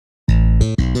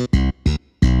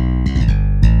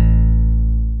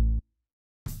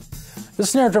This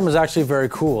snare drum is actually very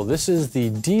cool. This is the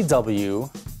DW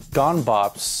Gon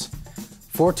Bops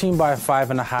 14 by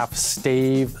 5.5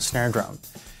 stave snare drum.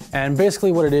 And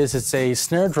basically what it is, it's a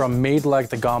snare drum made like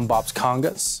the Gon Bops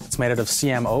congas. It's made out of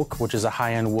Siam Oak, which is a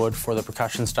high-end wood for the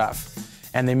percussion staff.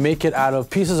 And they make it out of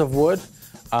pieces of wood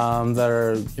that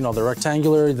are, they're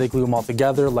rectangular. They glue them all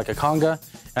together like a conga,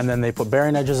 and then they put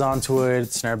bearing edges onto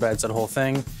it, snare beds, that whole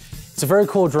thing. It's a very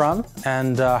cool drum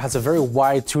and has a very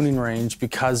wide tuning range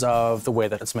because of the way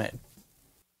that it's made.